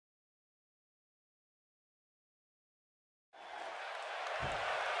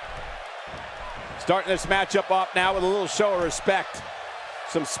Starting this matchup off now with a little show of respect.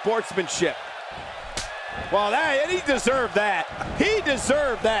 Some sportsmanship. Well, and he deserved that. He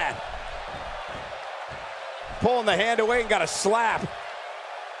deserved that. Pulling the hand away and got a slap.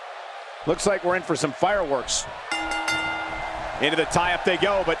 Looks like we're in for some fireworks. Into the tie-up they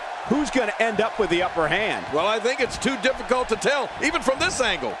go, but who's going to end up with the upper hand? Well, I think it's too difficult to tell, even from this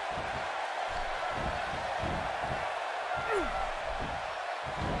angle.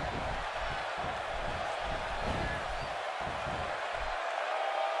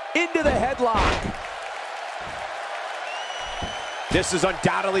 Into the headlock. This is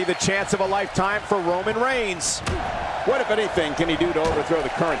undoubtedly the chance of a lifetime for Roman Reigns. What, if anything, can he do to overthrow the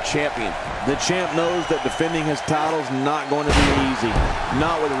current champion? The champ knows that defending his title's not going to be easy.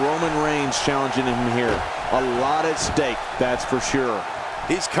 Not with Roman Reigns challenging him here. A lot at stake, that's for sure.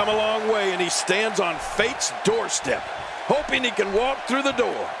 He's come a long way, and he stands on fate's doorstep, hoping he can walk through the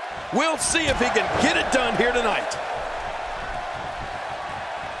door. We'll see if he can get it done here tonight.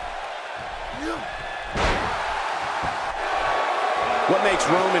 What makes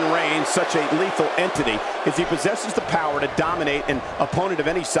Roman Reigns such a lethal entity is he possesses the power to dominate an opponent of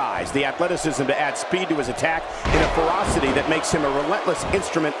any size, the athleticism to add speed to his attack, and a ferocity that makes him a relentless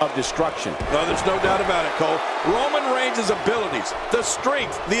instrument of destruction. No, there's no doubt about it, Cole. Roman Reigns' abilities, the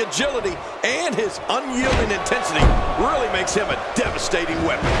strength, the agility, and his unyielding intensity really makes him a devastating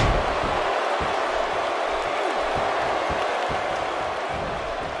weapon.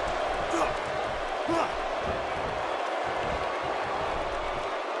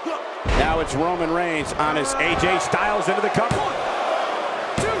 Now it's Roman Reigns on his AJ Styles into the cover. 1,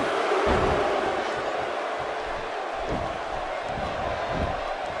 2.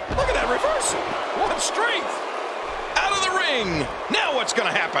 Look at that reversal. What strength. Out of the ring. Now what's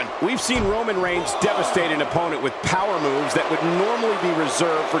going to happen? We've seen Roman Reigns devastate an opponent with power moves that would normally be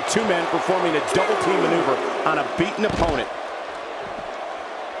reserved for two men performing a double team maneuver on a beaten opponent.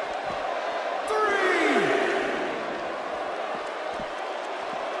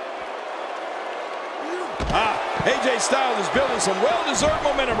 AJ Styles is building some well-deserved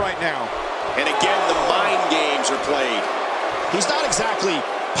momentum right now. And again, the mind games are played. He's not exactly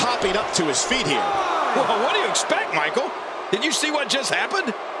popping up to his feet here. Well, what do you expect, Michael? Did you see what just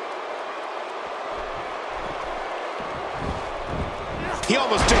happened? He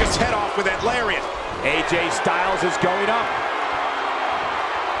almost took his head off with that lariat. AJ Styles is going up.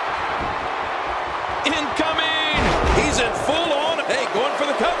 Incoming! He's in full on. Hey, going for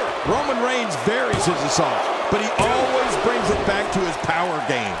the cover. Roman Reigns varies his assault, but he always brings it back to his power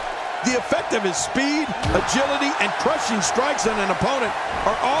game. The effect of his speed, agility, and crushing strikes on an opponent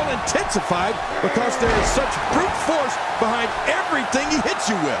are all intensified because there is such brute force behind everything he hits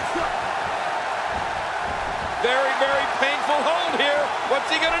you with. Very, very painful hold here. What's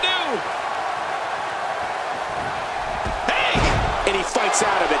he gonna do? Hey! And he fights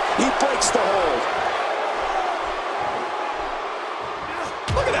out of it. He breaks the hold.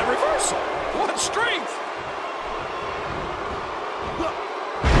 Look at that reversal. What strength.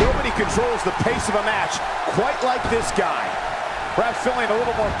 Nobody controls the pace of a match quite like this guy. Perhaps feeling a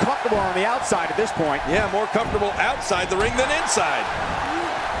little more comfortable on the outside at this point. Yeah, more comfortable outside the ring than inside.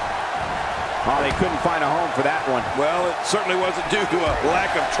 Oh, they couldn't find a home for that one. Well, it certainly wasn't due to a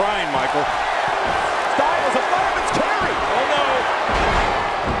lack of trying, Michael. Styles, a fireman's carry. Oh, no.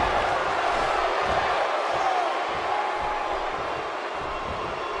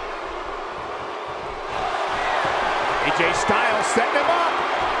 AJ Styles setting him up.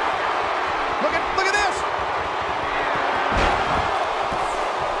 Look at this.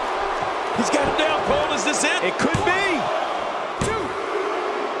 He's got him down, Cole. Is this it? It could be. 2.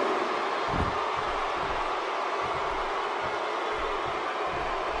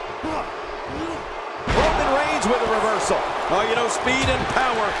 Roman Reigns with a reversal. Oh, you know, speed and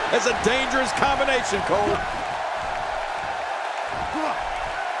power is a dangerous combination, Cole.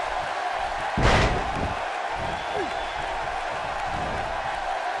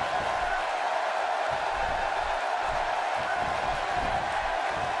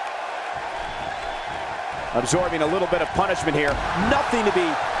 Absorbing a little bit of punishment here. Nothing to be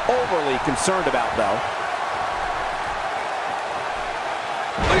overly concerned about, though.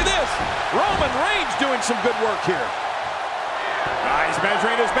 Look at this. Roman Reigns doing some good work here. He's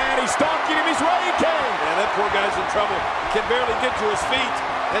measuring his man. He's stalking him. He's running. Yeah, that poor guy's in trouble. Can barely get to his feet.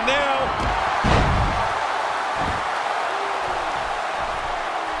 And now...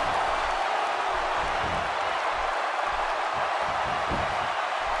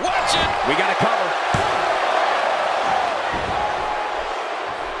 watch it. We got to cover.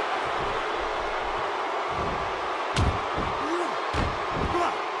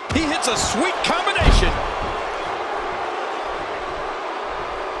 He hits a sweet combination.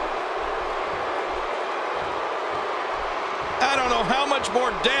 much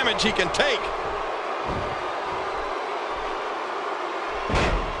more damage he can take.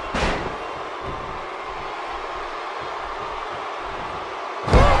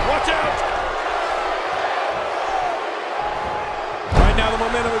 Watch out! Right now the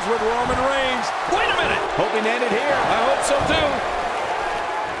momentum is with Roman Reigns. Wait a minute! Hoping to end it here. I hope so too.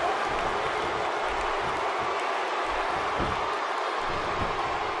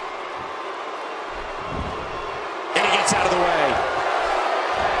 And he gets out of the way.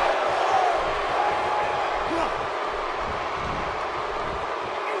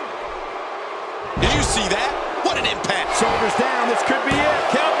 Did you see that? What an impact. Shoulders down. This could be it.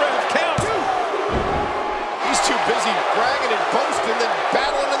 Count, ref, count. He's too busy bragging and boasting than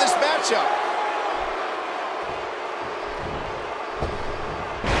battling in this matchup.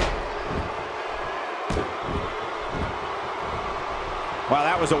 Wow,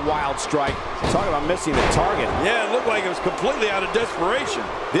 that was a wild strike. Talk about missing the target. Yeah, it looked like it was completely out of desperation.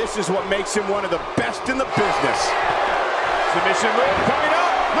 This is what makes him one of the best in the business. Submission move coming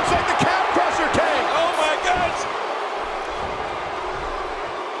up. Looks like the calf crusher, King. Oh my gosh!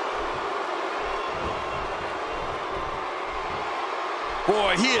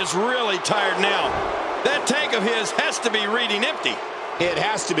 Boy, he is really tired now. That tank of his has to be reading empty. It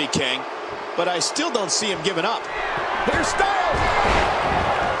has to be, King, but I still don't see him giving up. Here's Styles.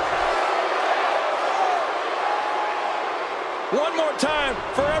 One more time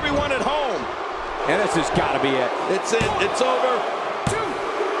for everyone at home. And this has got to be it. It's it. It's over.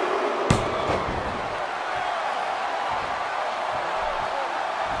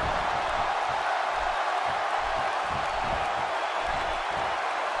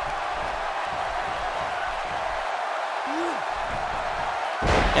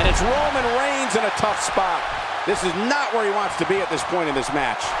 And it's Roman Reigns in a tough spot. This is not where he wants to be at this point in this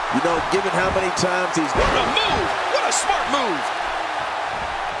match. You know, given how many times he's... What a move! What a smart move!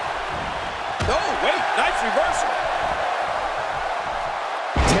 Oh, wait, nice reversal.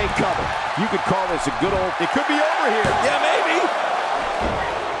 Take cover. You could call this a good old... It could be over here. Yeah, maybe.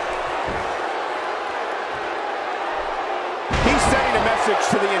 He's sending a message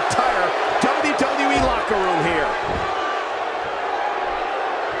to the entire WWE locker room here.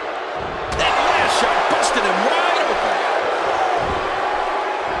 That last shot busted him wide open.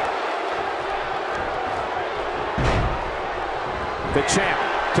 The champ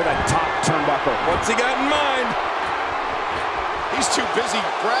to the top turnbuckle. What's he got in mind? He's too busy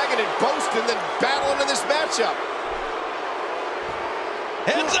bragging and boasting than battling in this matchup.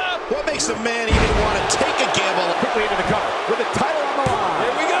 Heads up! What makes a man even want to take a gamble? Quickly into the cover with the title on the line.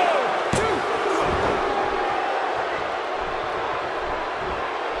 Here we go!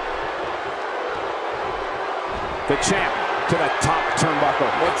 The champ to the top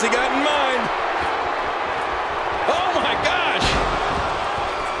turnbuckle. What's he got in mind? Oh my gosh!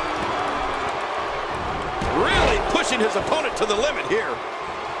 Really pushing his opponent to the limit here.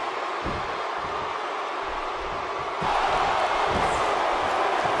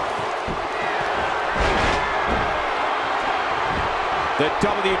 The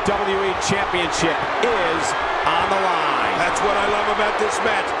WWE Championship is on the line. That's what I love about this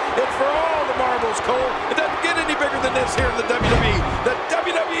match. It's for all the marbles, Cole. It doesn't get any bigger than this here in the WWE. The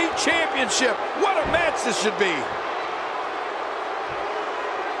WWE Championship. What a match this should be.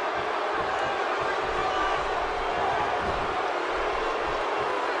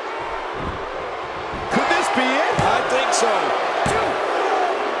 Could this be it? I think so. 2,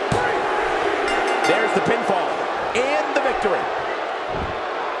 3. There's the pinfall and the victory.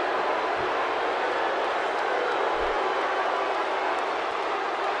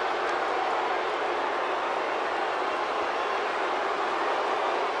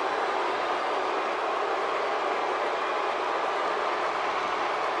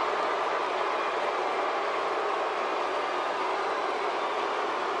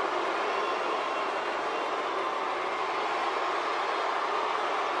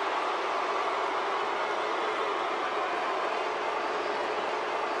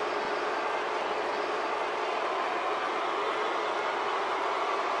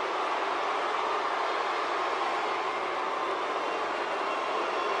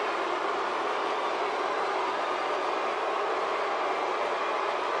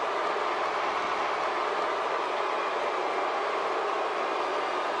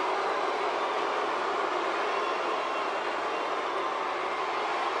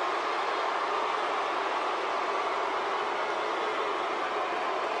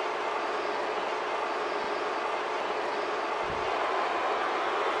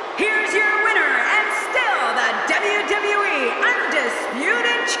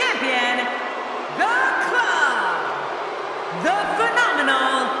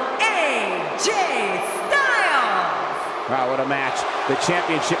 Wow, what a match. The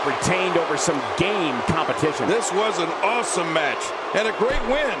championship retained over some game competition. This was an awesome match and a great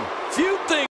win. Few things